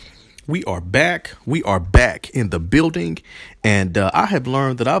We are back. We are back in the building. And I have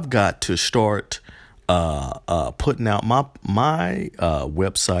learned that I've got to start putting out my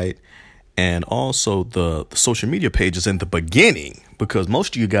website and also the social media pages in the beginning, because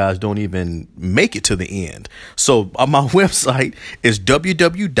most of you guys don't even make it to the end. So my website is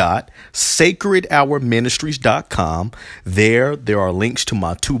www.sacredhourministries.com. There are links to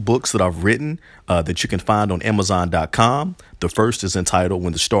my 2 books that I've written that you can find on Amazon.com. The first is entitled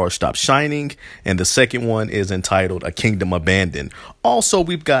When the Stars Stop Shining, and the second one is entitled A Kingdom Abandoned. Also,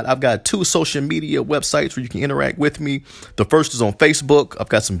 I've got 2 social media websites where you can interact with me. The first is on Facebook. I've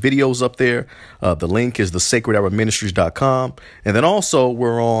got some videos up there. The link is thesacredhourministries.com. And then also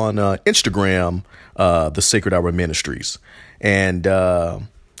we're on Instagram, The Sacred Hour Ministries. And,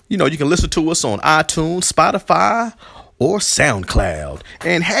 you can listen to us on iTunes, Spotify, or SoundCloud.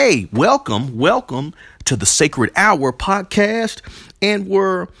 And hey, welcome to the Sacred Hour podcast. And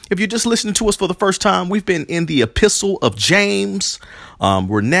if you're just listening to us for the first time, we've been in the Epistle of James.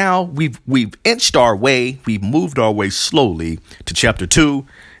 We've inched our way. We've moved our way slowly to chapter 2.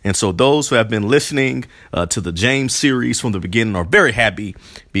 And so those who have been listening to the James series from the beginning are very happy,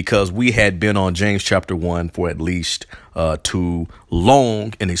 because we had been on James chapter 1 for at least 2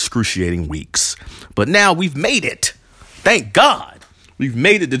 long and excruciating weeks. But now we've made it. Thank God we've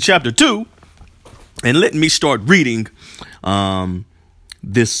made it to chapter 2. And let me start reading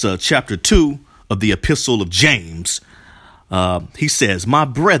this chapter 2 of the Epistle of James. He says, "My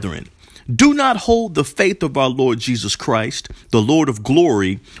brethren, do not hold the faith of our Lord Jesus Christ, the Lord of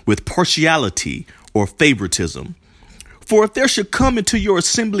glory, with partiality or favoritism. For if there should come into your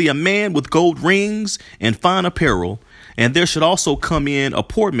assembly a man with gold rings and fine apparel, and there should also come in a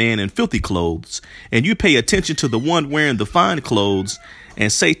poor man in filthy clothes, and you pay attention to the one wearing the fine clothes,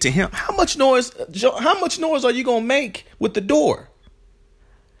 and say to him, how much noise are you going to make with the door?"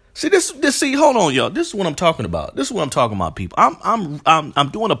 See, hold on, y'all. This is what I'm talking about. This is what I'm talking about, people. I'm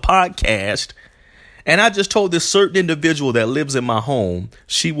doing a podcast, and I just told this certain individual that lives in my home,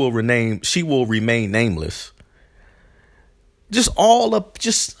 she will remain nameless.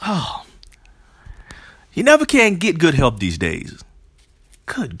 You never can get good help these days.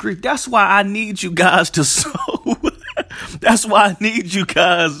 Good grief. That's why I need you guys to sow. That's why I need you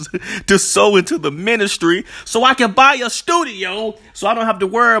guys to sow into the ministry, so I can buy a studio, so I don't have to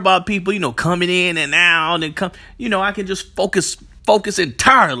worry about people, coming in and out and come. I can just focus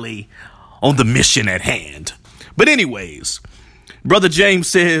entirely on the mission at hand. But anyways, Brother James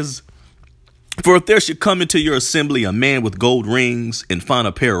says, "For if there should come into your assembly a man with gold rings and fine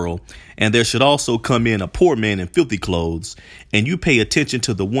apparel, and there should also come in a poor man in filthy clothes, and you pay attention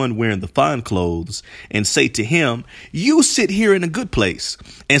to the one wearing the fine clothes, and say to him, you sit here in a good place,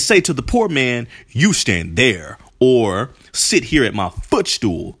 and say to the poor man, you stand there, or sit here at my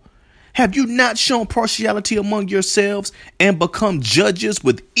footstool. Have you not shown partiality among yourselves and become judges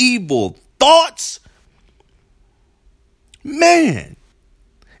with evil thoughts?" Man.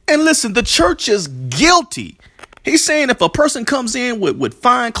 And listen, the church is guilty. He's saying if a person comes in with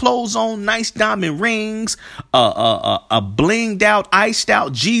fine clothes on, nice diamond rings, a blinged out, iced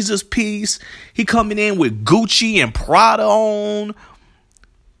out Jesus piece, he coming in with Gucci and Prada on,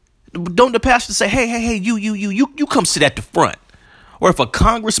 don't the pastor say, hey, you come sit at the front? Or if a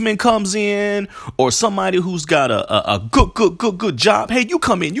congressman comes in, or somebody who's got a good job, hey, you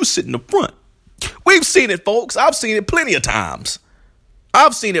come in, you sit in the front. We've seen it, folks. I've seen it plenty of times.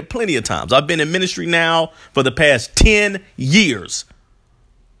 I've been in ministry now for the past 10 years.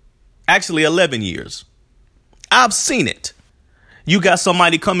 Actually, 11 years. I've seen it. You got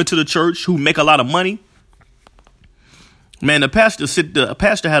somebody coming to the church who make a lot of money. Man, the pastor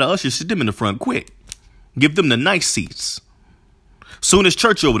had an usher sit them in the front quick. Give them the nice seats. Soon as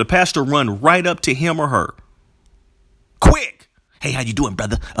church over, the pastor run right up to him or her. Quick. "Hey, how you doing,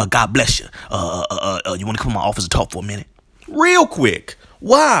 brother? God bless you. You want to come to my office and talk for a minute?" Real quick.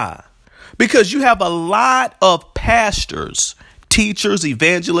 Why? Because you have a lot of pastors, teachers,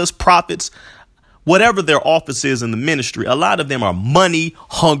 evangelists, prophets, whatever their office is in the ministry. A lot of them are money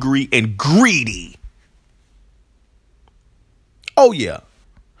hungry and greedy. Oh, yeah.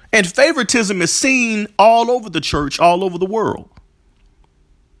 And favoritism is seen all over the church, all over the world.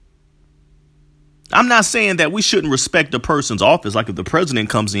 I'm not saying that we shouldn't respect a person's office. Like if the president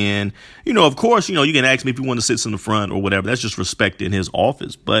comes in, of course, you can ask me if you want to sit in the front or whatever. That's just respecting his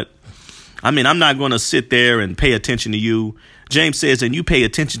office. But I'm not going to sit there and pay attention to you. James says, and you pay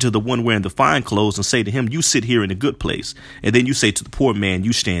attention to the one wearing the fine clothes and say to him, you sit here in a good place. And then you say to the poor man,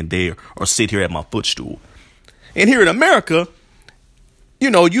 you stand there or sit here at my footstool. And here in America,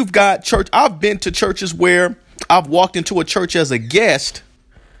 you've got church. I've been to churches where I've walked into a church as a guest.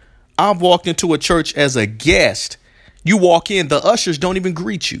 I've walked into a church as a guest. You walk in, the ushers don't even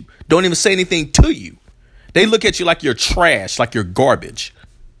greet you, don't even say anything to you. They look at you like you're trash, like you're garbage.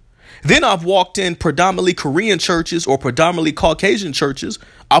 Then I've walked in predominantly Korean churches or predominantly Caucasian churches.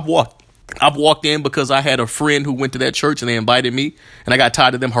 I've walked in because I had a friend who went to that church and they invited me, and I got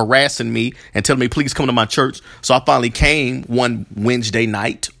tired of them harassing me and telling me, please come to my church. So I finally came one Wednesday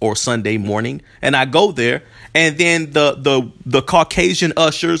night or Sunday morning, and I go there, and then the Caucasian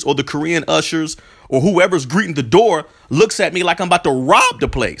ushers or the Korean ushers or whoever's greeting the door looks at me like I'm about to rob the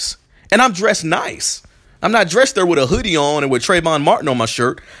place. And I'm dressed nice. I'm not dressed there with a hoodie on and with Trayvon Martin on my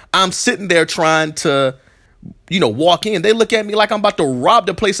shirt. I'm sitting there trying to, walk in. They look at me like I'm about to rob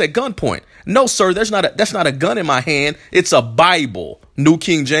the place at gunpoint. No, sir, that's not a gun in my hand. It's a Bible, New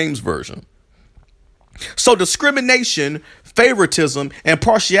King James Version. So discrimination, favoritism, and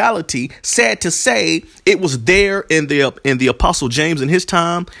partiality, sad to say, it was there in the Apostle James in his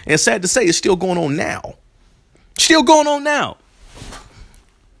time, and sad to say, it's still going on now. Still going on now.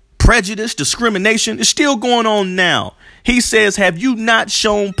 Prejudice, discrimination is still going on now. He says, have you not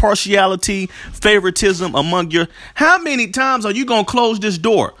shown partiality, favoritism among your... How many times are you going to close this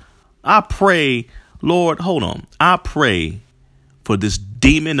door? I pray, Lord, hold on. I pray for this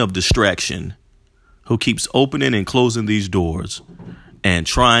demon of distraction who keeps opening and closing these doors and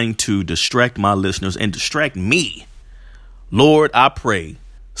trying to distract my listeners and distract me. Lord, I pray,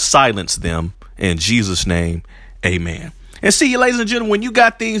 silence them in Jesus' name. Amen. And see, ladies and gentlemen, when you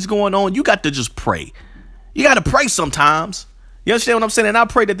got things going on, you got to just pray. You got to pray sometimes. You understand what I'm saying? And I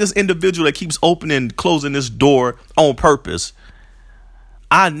pray that this individual that keeps opening, closing this door on purpose,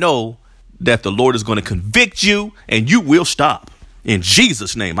 I know that the Lord is going to convict you and you will stop. In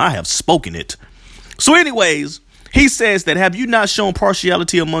Jesus' name, I have spoken it. So anyways, he says that have you not shown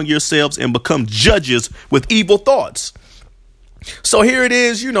partiality among yourselves and become judges with evil thoughts? So here it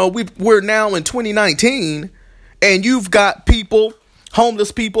is, we're now in 2019. And you've got people,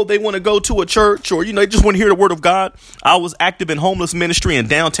 homeless people, they want to go to a church or, they just want to hear the word of God. I was active in homeless ministry in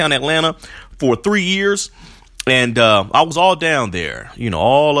downtown Atlanta for 3 years. And I was all down there,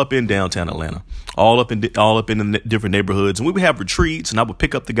 all up in downtown Atlanta, all up in the different neighborhoods. And we would have retreats, and I would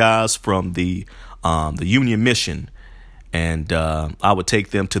pick up the guys from the Union Mission. And I would take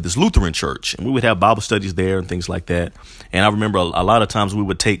them to this Lutheran church, and we would have Bible studies there and things like that. And I remember a lot of times we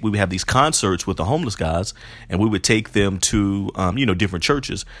would have these concerts with the homeless guys, and we would take them to, different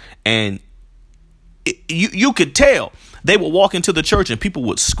churches. And you could tell they would walk into the church and people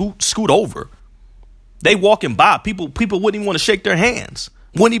would scoot over. They walking by. People wouldn't even want to shake their hands,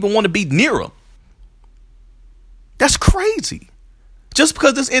 wouldn't even want to be near them. That's crazy. Just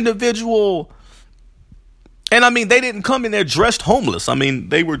because this individual... And I mean, they didn't come in there dressed homeless. I mean,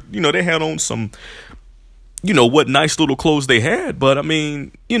 they were, they had on some, what nice little clothes they had. But I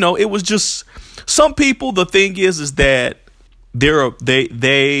mean, it was just some people. The thing is that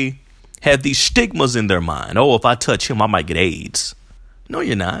they have these stigmas in their mind. Oh, if I touch him, I might get AIDS. No,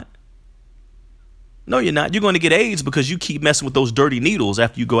 you're not. No, you're not. You're going to get AIDS because you keep messing with those dirty needles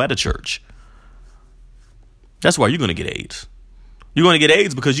after you go out of church. That's why you're going to get AIDS. You're going to get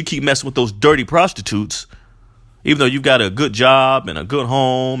AIDS because you keep messing with those dirty prostitutes. Even though you've got a good job and a good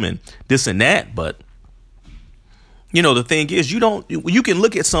home and this and that. But, the thing is, you can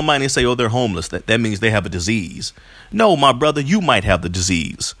look at somebody and say, oh, they're homeless. That means they have a disease. No, my brother, you might have the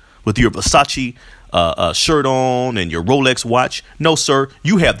disease with your Versace shirt on and your Rolex watch. No, sir,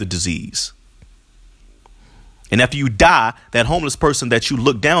 you have the disease. And after you die, that homeless person that you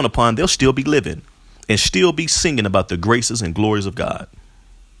look down upon, they'll still be living and still be singing about the graces and glories of God.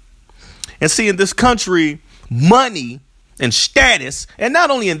 And see, in this country, money and status, and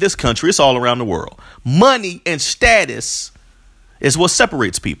not only in this country, it's all around the world. Money and status is what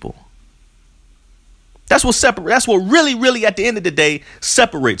separates people. That's what really, really at the end of the day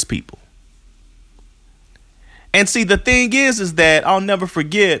separates people. And see, the thing is that I'll never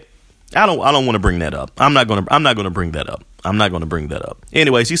forget. I don't want to bring that up. I'm not going to bring that up. I'm not going to bring that up.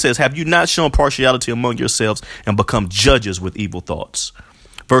 Anyways, he says, have you not shown partiality among yourselves and become judges with evil thoughts?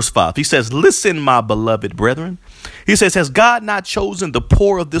 Verse 5, he says, listen, my beloved brethren. He says, has God not chosen the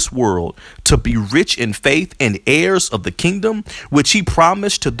poor of this world to be rich in faith and heirs of the kingdom, which he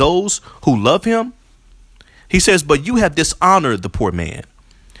promised to those who love him? He says, but you have dishonored the poor man.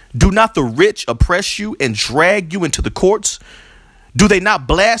 Do not the rich oppress you and drag you into the courts? Do they not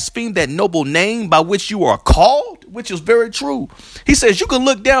blaspheme that noble name by which you are called? Which is very true. He says you can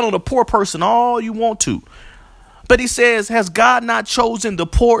look down on a poor person all you want to. But he says, has God not chosen the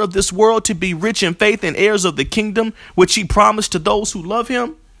poor of this world to be rich in faith and heirs of the kingdom, which he promised to those who love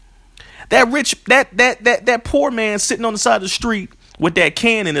him? That poor man sitting on the side of the street with that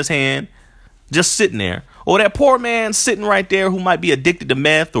can in his hand, just sitting there. Or that poor man sitting right there who might be addicted to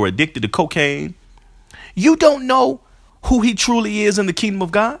meth or addicted to cocaine. You don't know who he truly is in the kingdom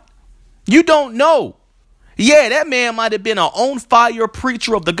of God. You don't know. Yeah, that man might have been an on fire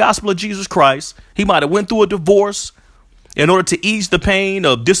preacher of the gospel of Jesus Christ. He might have went through a divorce. In order to ease the pain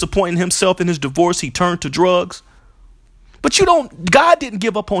of disappointing himself in his divorce, he turned to drugs. But God didn't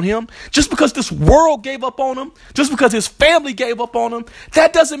give up on him. Just because this world gave up on him, just because his family gave up on him,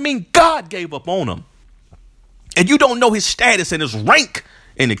 that doesn't mean God gave up on him. And you don't know his status and his rank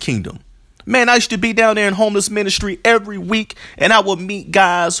in the kingdom. Man, I used to be down there in homeless ministry every week, and I would meet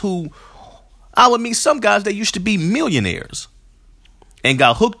some guys that used to be millionaires and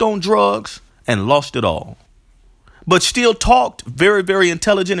got hooked on drugs and lost it all, but still talked very, very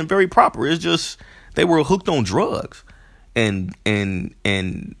intelligent and very proper. It's just they were hooked on drugs and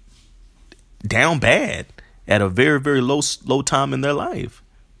down bad at a very, very low time in their life.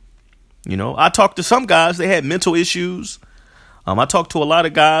 You know, I talked to some guys, they had mental issues. I talked to a lot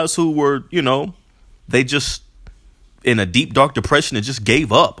of guys who were, they just in a deep, dark depression and just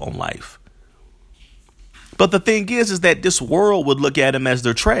gave up on life. But the thing is that this world would look at them as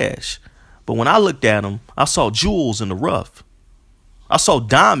they're trash. But when I looked at them, I saw jewels in the rough. I saw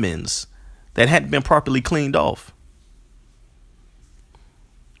diamonds that hadn't been properly cleaned off.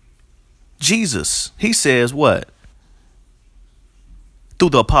 Jesus, he says what?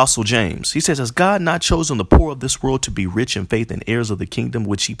 Through the apostle James, he says, has God not chosen the poor of this world to be rich in faith and heirs of the kingdom,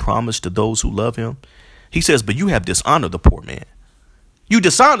 which he promised to those who love him? He says, but you have dishonored the poor man. You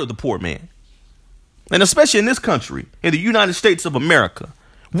dishonor the poor man. And especially in this country, in the United States of America,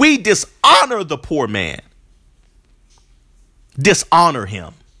 we dishonor the poor man. Dishonor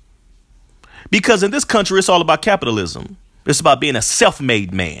him. Because in this country, it's all about capitalism. It's about being a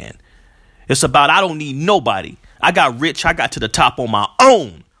self-made man. It's about, I don't need nobody. I got rich. I got to the top on my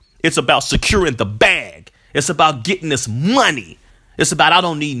own. It's about securing the bag. It's about getting this money. It's about, I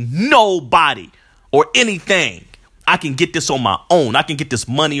don't need nobody or anything. I can get this on my own. I can get this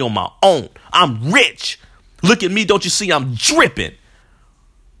money on my own. I'm rich. Look at me. Don't you see I'm dripping?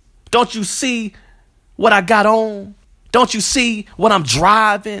 Don't you see what I got on? Don't you see what I'm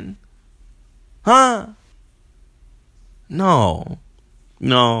driving? Huh? No.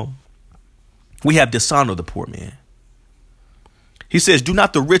 We have dishonored the poor man. He says, do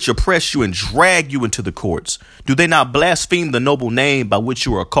not the rich oppress you and drag you into the courts? Do they not blaspheme the noble name by which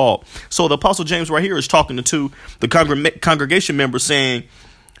you are called? So the apostle James right here is talking to the congregation members saying,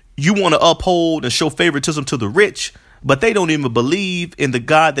 you want to uphold and show favoritism to the rich, but they don't even believe in the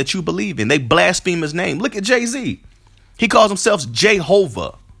God that you believe in. They blaspheme his name. Look at Jay-Z. He calls himself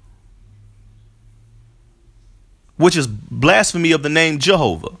Jehovah, which is blasphemy of the name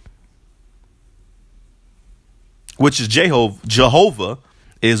Jehovah. Which is Jehovah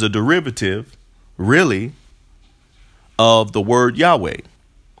is a derivative, really, of the word Yahweh,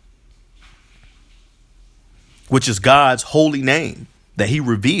 which is God's holy name that he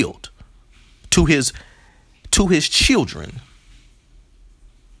revealed to his children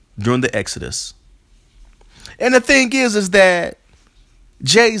during the Exodus. And the thing is that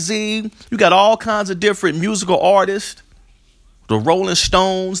Jay-Z, you got all kinds of different musical artists, the Rolling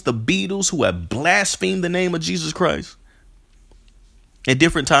Stones, the Beatles, who have blasphemed the name of Jesus Christ at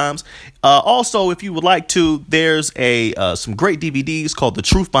different times. Also, if you would like to, there's some great DVDs called The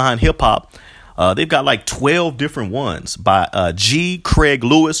Truth Behind Hip Hop. They've got like 12 different ones by G. Craig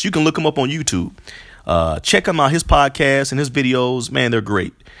Lewis. You can look him up on YouTube. Check him out, his podcast and his videos. Man, they're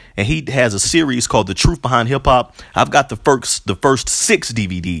great. And he has a series called The Truth Behind Hip Hop. I've got the first 6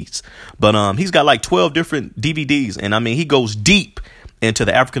 DVDs, but he's got like 12 different DVDs. And I mean, he goes deep into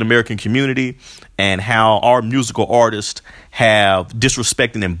the African American community and how our musical artists have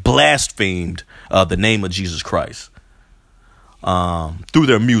disrespected and blasphemed the name of Jesus Christ through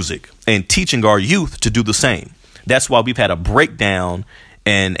their music, and teaching our youth to do the same. That's why we've had a breakdown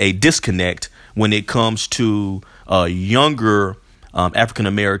and a disconnect when it comes to younger African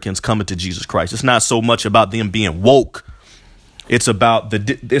Americans coming to Jesus Christ. It's not so much about them being woke. It's about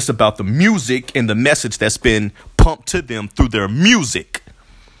the music and the message that's been pumped to them through their music.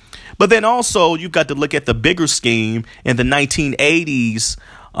 But then also you've got to look at the bigger scheme in the 1980s,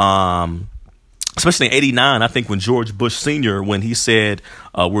 especially in 89, I think, when George Bush Sr., when he said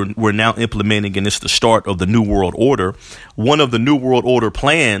we're now implementing, and it's the start of the New World Order. One of the New World Order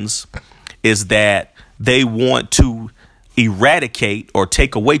plans is that they want to eradicate or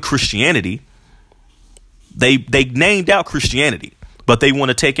take away Christianity. They named out Christianity, but they want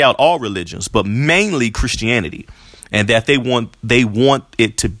to take out all religions, but mainly Christianity, and that they want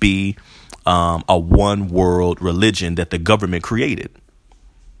it to be a one world religion that the government created,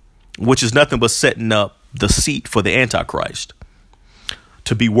 which is nothing but setting up the seat for the Antichrist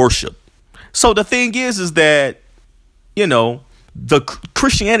to be worshiped. So the thing is that, the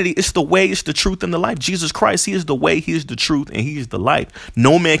Christianity is the way, it's the truth, and the life. Jesus Christ, he is the way, he is the truth, and he is the life.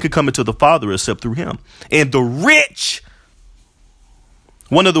 No man can come into the Father except through him. And the rich,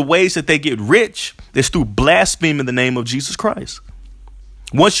 one of the ways that they get rich is through blaspheming the name of Jesus Christ.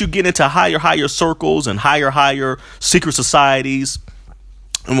 Once you get into higher circles and higher secret societies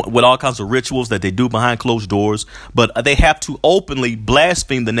with all kinds of rituals that they do behind closed doors, but they have to openly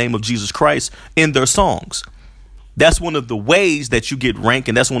blaspheme the name of Jesus Christ in their songs. That's one of the ways that you get rank,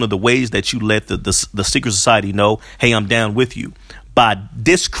 and that's one of the ways that you let the secret society know, hey, I'm down with you. By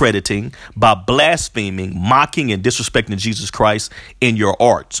discrediting, by blaspheming, mocking, and disrespecting Jesus Christ in your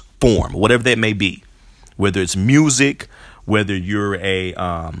art form, whatever that may be, whether it's music, whether you're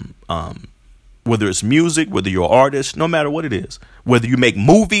whether it's music, whether you're an artist, no matter what it is, whether you make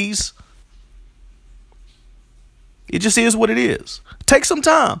movies, it just is what it is. Take some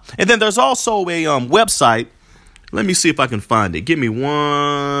time. And then there's also a website. Let me see if I can find it. Give me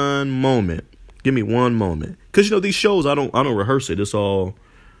one moment. Because, these shows, I don't rehearse it. It's all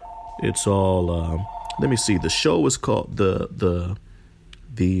let me see. The show is called the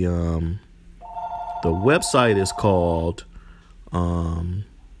website is called, let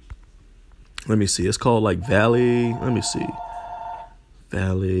me see. It's called like Valley. Let me see.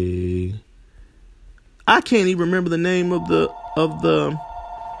 Valley. I can't even remember the name of the,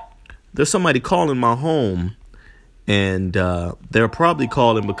 there's somebody calling my home, and they're probably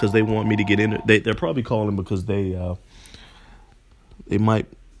calling because they want me to get in. They're probably calling because they might.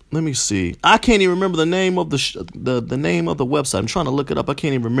 Let me see. I can't even remember the name of the name of the website. I'm trying to look it up. I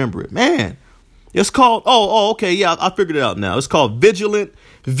can't even remember it. Man, it's called. Okay. Yeah, I figured it out now. It's called Vigilant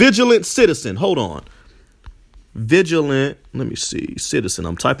Citizen. Hold on. Vigilant. Let me see. Citizen.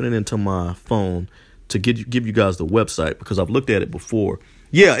 I'm typing it into my phone to give you guys the website because I've looked at it before.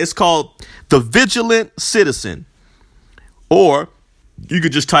 Yeah, it's called The Vigilant Citizen. Or you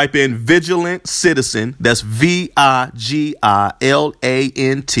could just type in Vigilant Citizen. That's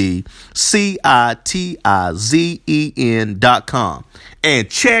VIGILANTCITIZEN.com. And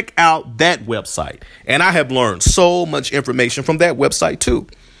check out that website. And I have learned so much information from that website, too.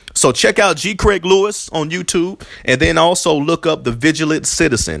 So check out G. Craig Lewis on YouTube, and then also look up The Vigilant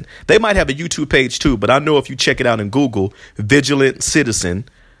Citizen. They might have a YouTube page, too, but I know if you check it out in Google, Vigilant Citizen,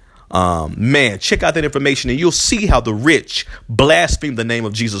 man, check out that information and you'll see how the rich blaspheme the name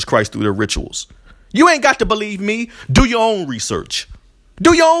of Jesus Christ through their rituals. You ain't got to believe me. Do your own research.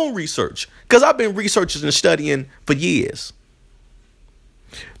 Because I've been researching and studying for years.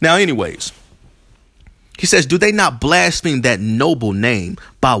 Now, anyways, he says, do they not blaspheme that noble name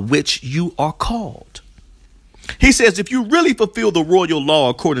by which you are called? He says, if you really fulfill the royal law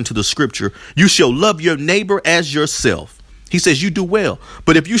according to the scripture, you shall love your neighbor as yourself. He says you do well.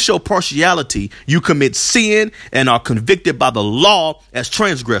 But if you show partiality, you commit sin and are convicted by the law as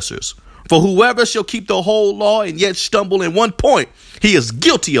transgressors. For whoever shall keep the whole law and yet stumble in one point, he is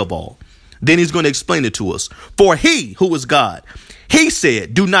guilty of all. Then he's going to explain it to us. For he, who is God, he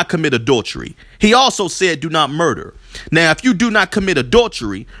said, do not commit adultery. He also said, do not murder. Now, if you do not commit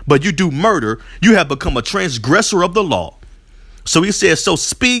adultery, but you do murder, you have become a transgressor of the law. So he says, so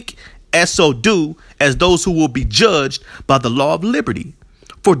speak as so do as those who will be judged by the law of liberty.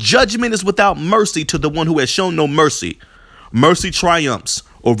 For judgment is without mercy to the one who has shown no mercy. Mercy triumphs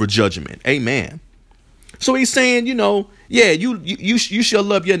over judgment. Amen. So he's saying, you shall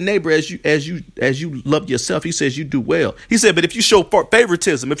love your neighbor as you love yourself. He says you do well. He said, but if you show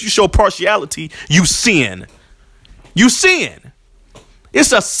favoritism, if you show partiality, you sin. You sin.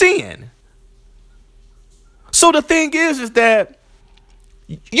 It's a sin. So the thing is that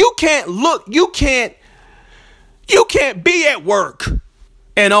you can't be at work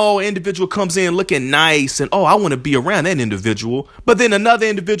and individual comes in looking nice and I want to be around that individual. But then another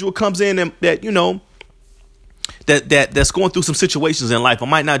individual comes in and that's going through some situations in life. I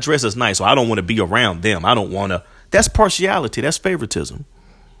might not dress as nice, so I don't want to be around them. I don't want to. That's partiality. That's favoritism.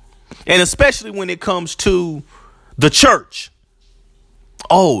 And especially when it comes to the church.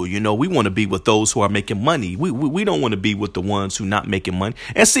 We want to be with those who are making money. We don't want to be with the ones who not making money.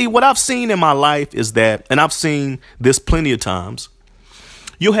 And see, what I've seen in my life is that, and I've seen this plenty of times,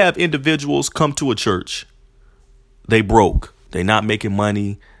 you'll have individuals come to a church. They broke. They not making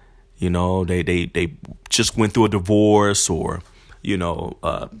money. They just went through a divorce or,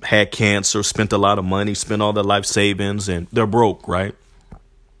 had cancer, spent a lot of money, spent all their life savings, and they're broke, right?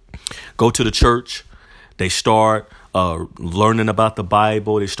 Go to the church. They start learning about the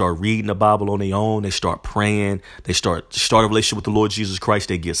Bible. They start reading the Bible on their own. They start praying. They start a relationship with the Lord Jesus Christ.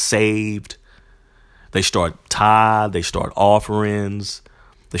 They get saved. They start tithe. They start offerings.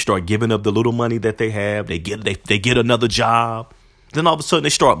 They start giving up the little money that they have. They get another job. Then all of a sudden they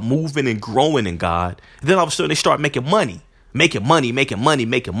start moving and growing in God. And then all of a sudden they start making money.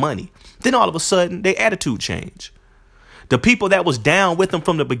 Then all of a sudden their attitude change. The people that was down with them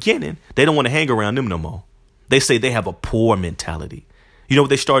from the beginning, they don't want to hang around them no more. They say they have a poor mentality. You know what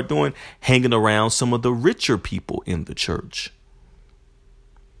they start doing? Hanging around some of the richer people in the church.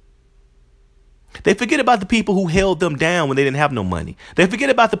 They forget about the people who held them down when they didn't have no money. They forget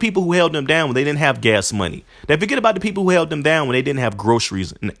about the people who held them down when they didn't have gas money. They forget about the people who held them down when they didn't have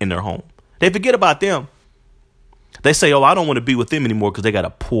groceries in their home. They forget about them. They say, oh, I don't want to be with them anymore because they got a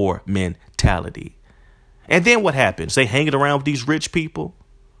poor mentality. And then what happens? They hanging around with these rich people.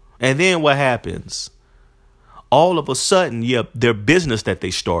 And then what happens? All of a sudden, their business that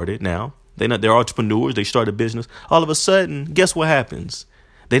they started now, they're entrepreneurs. They started a business. All of a sudden, guess what happens?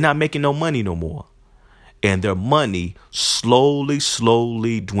 They're not making no money no more. And their money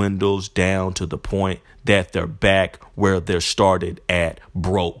slowly dwindles down to the point that they're back where they're started at,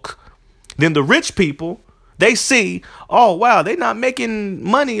 broke. Then the rich people, they see, oh, wow, they're not making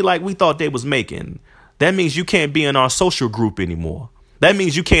money like we thought they was making. That means you can't be in our social group anymore. That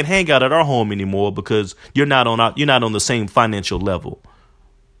means you can't hang out at our home anymore because you're not on the same financial level.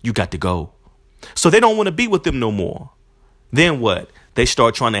 You got to go. So they don't want to be with them no more. Then what? They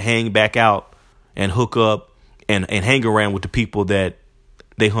start trying to hang back out and hook up and hang around with the people that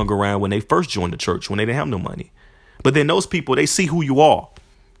they hung around when they first joined the church, when they didn't have no money. But then those people, they see who you are.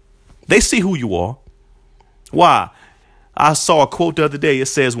 They see who you are. Why? I saw a quote the other day. It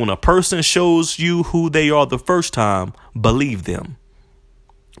says, when a person shows you who they are the first time, believe them.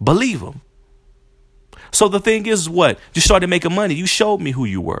 Believe them. So the thing is what? You started making money. You showed me who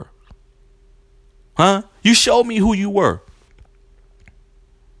you were. Huh? You showed me who you were.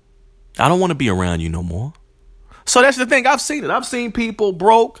 I don't want to be around you no more. So that's the thing. I've seen it. I've seen people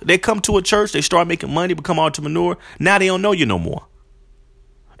broke. They come to a church. They start making money, become entrepreneur. Now they don't know you no more.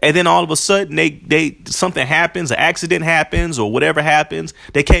 And then all of a sudden something happens, an accident happens or whatever happens.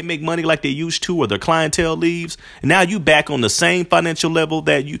 They can't make money like they used to, or their clientele leaves. And now you back on the same financial level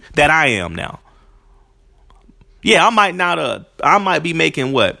that I am now. Yeah, I might be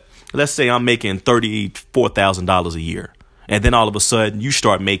making what? Let's say I'm making $34,000 a year. And then all of a sudden you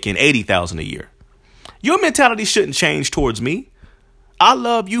start making $80,000 a year. Your mentality shouldn't change towards me. I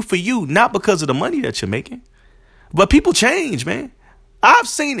love you for you, not because of the money that you're making. But people change, man. I've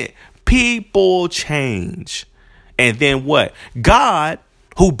seen it. People change. And then what? God,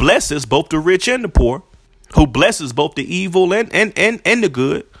 who blesses both the rich and the poor, who blesses both the evil and the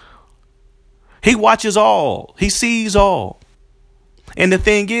good. He watches all. He sees all. And the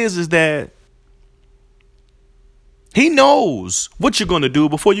thing is that he knows what you're going to do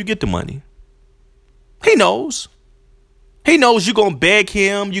before you get the money. He knows. He knows you're going to beg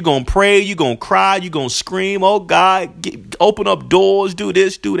him. You're going to pray. You're going to cry. You're going to scream. Oh, God, open up doors. Do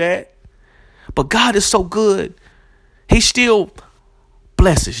this, do that. But God is so good. He still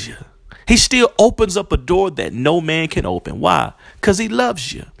blesses you. He still opens up a door that no man can open. Why? Because he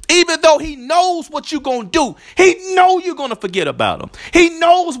loves you. Even though he knows what you're going to do, he knows you're going to forget about him. He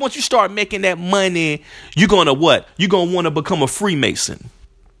knows once you start making that money, you're going to what? You're going to want to become a Freemason.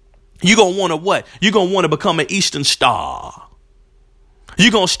 You're going to want to what? You're going to want to become an Eastern Star.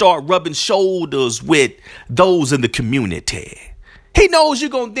 You're going to start rubbing shoulders with those in the community. He knows you're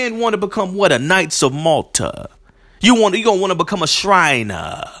going to then want to become what? A Knights of Malta. You're going to want to become a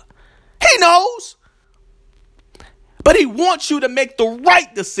Shriner. He knows. But he wants you to make the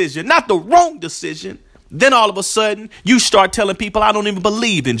right decision, not the wrong decision. Then all of a sudden, you start telling people, I don't even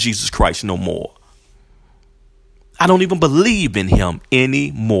believe in Jesus Christ no more. I don't even believe in him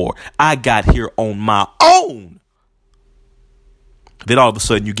anymore. I got here on my own. Then all of a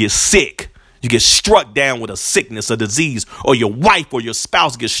sudden, you get sick. You get struck down with a sickness, a disease, or your wife or your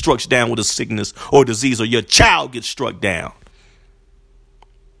spouse gets struck down with a sickness or disease, or your child gets struck down.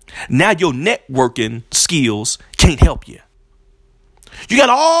 Now your networking skills can't help you. You got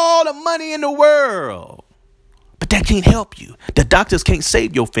all the money in the world, but that can't help you. The doctors can't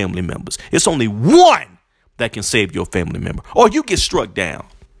save your family members. It's only one that can save your family member. Or you get struck down,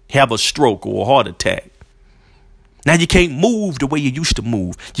 have a stroke or a heart attack. Now you can't move the way you used to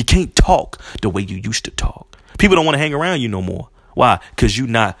move. You can't talk the way you used to talk. People don't want to hang around you no more. Why? Because you're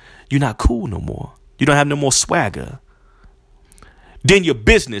not cool no more. You don't have no more swagger. Then your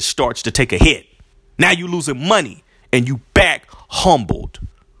business starts to take a hit. Now you're losing money and you back humbled.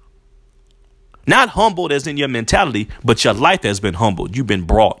 Not humbled as in your mentality, but your life has been humbled. You've been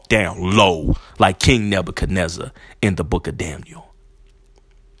brought down low like King Nebuchadnezzar in the book of Daniel.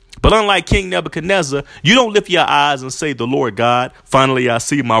 But unlike King Nebuchadnezzar, you don't lift your eyes and say, the Lord God, finally I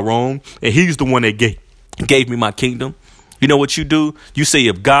see my wrong, and he's the one that gave me my kingdom. You know what you do? You say,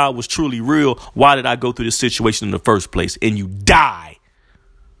 if God was truly real, why did I go through this situation in the first place? And you die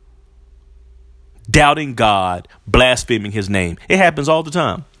doubting God, blaspheming his name. It happens all the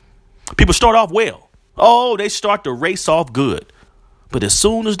time. People start off well. Oh, they start to race off good. But as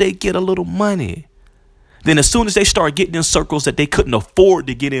soon as they get a little money, then as soon as they start getting in circles that they couldn't afford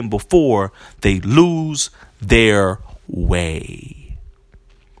to get in before, they lose their way.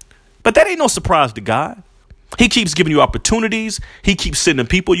 But that ain't no surprise to God. He keeps giving you opportunities. He keeps sending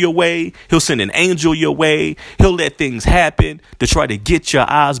people your way. He'll send an angel your way. He'll let things happen to try to get your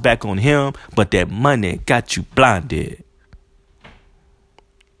eyes back on him. But that money got you blinded.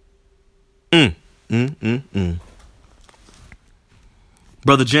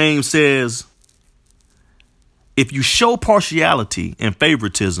 Brother James says, if you show partiality and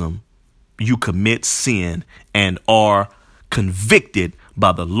favoritism, you commit sin and are convicted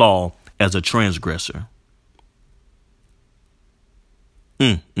by the law as a transgressor.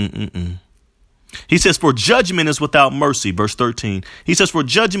 He says, for judgment is without mercy. Verse 13. He says, for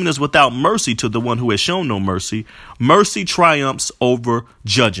judgment is without mercy to the one who has shown no mercy. Mercy triumphs over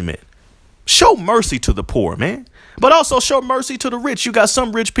judgment. Show mercy to the poor, man. But also show mercy to the rich. You got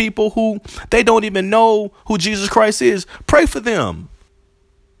some rich people who they don't even know who Jesus Christ is. Pray for them.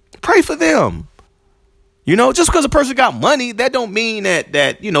 Pray for them. You know, just because a person got money, that don't mean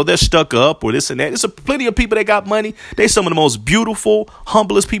that, you know, they're stuck up or this and that. There's plenty of people that got money. They're some of the most beautiful,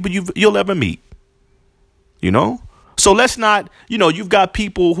 humblest people you'll ever meet. You know, so let's not, you know, you've got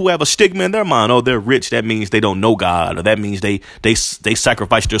people who have a stigma in their mind. Oh, they're rich. That means they don't know God, or that means they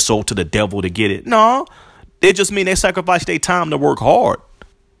sacrifice their soul to the devil to get it. No, they just mean they sacrifice their time to work hard.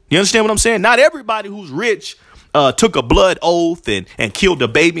 You understand what I'm saying? Not everybody who's rich took a blood oath and killed a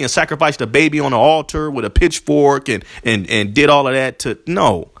baby and sacrificed a baby on an altar with a pitchfork and did all of that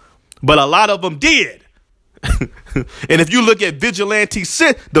no. But a lot of them did. And if you look at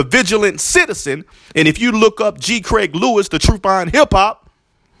the Vigilant Citizen, and if you look up G. Craig Lewis, the truth behind hip hop,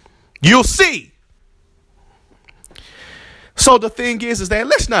 you'll see. So the thing is that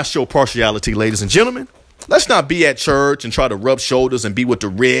let's not show partiality, ladies and gentlemen. Let's not be at church and try to rub shoulders and be with the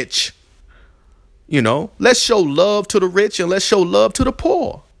rich. You know, let's show love to the rich and let's show love to the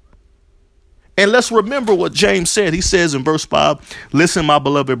poor. And let's remember what James said. He says in verse 5, listen, my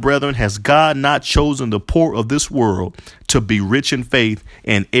beloved brethren, has God not chosen the poor of this world to be rich in faith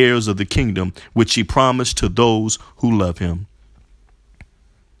and heirs of the kingdom, which he promised to those who love him?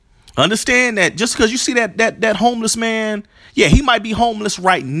 Understand that just because you see that homeless man, yeah, he might be homeless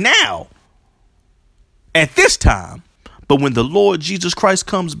right now at this time. But when the Lord Jesus Christ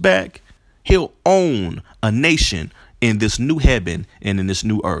comes back, he'll own a nation in this new heaven and in this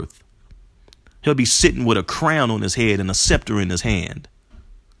new earth. He'll be sitting with a crown on his head and a scepter in his hand.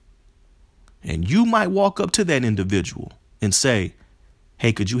 And you might walk up to that individual and say,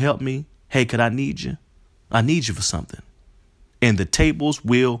 hey, could you help me? Hey, could I need you? I need you for something. And the tables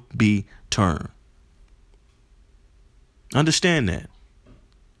will be turned. Understand that.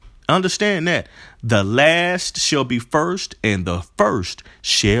 Understand that. The last shall be first and the first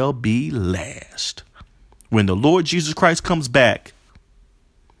shall be last. When the Lord Jesus Christ comes back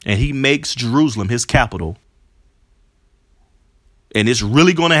and he makes Jerusalem his capital, and it's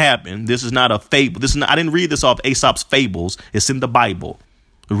really going to happen. This is not a fable. I didn't read this off Aesop's fables. It's in the Bible.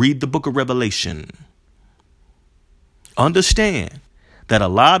 Read the book of Revelation. Understand that a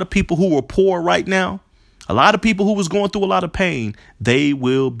lot of people who are poor right now, a lot of people who was going through a lot of pain, they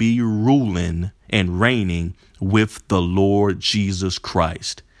will be ruling and reigning with the Lord Jesus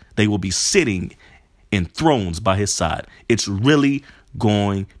Christ. They will be sitting in thrones by his side. It's really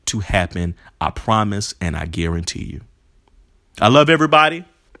going to happen. I promise and I guarantee you. I love everybody.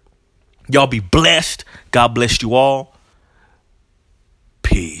 Y'all be blessed. God bless you all.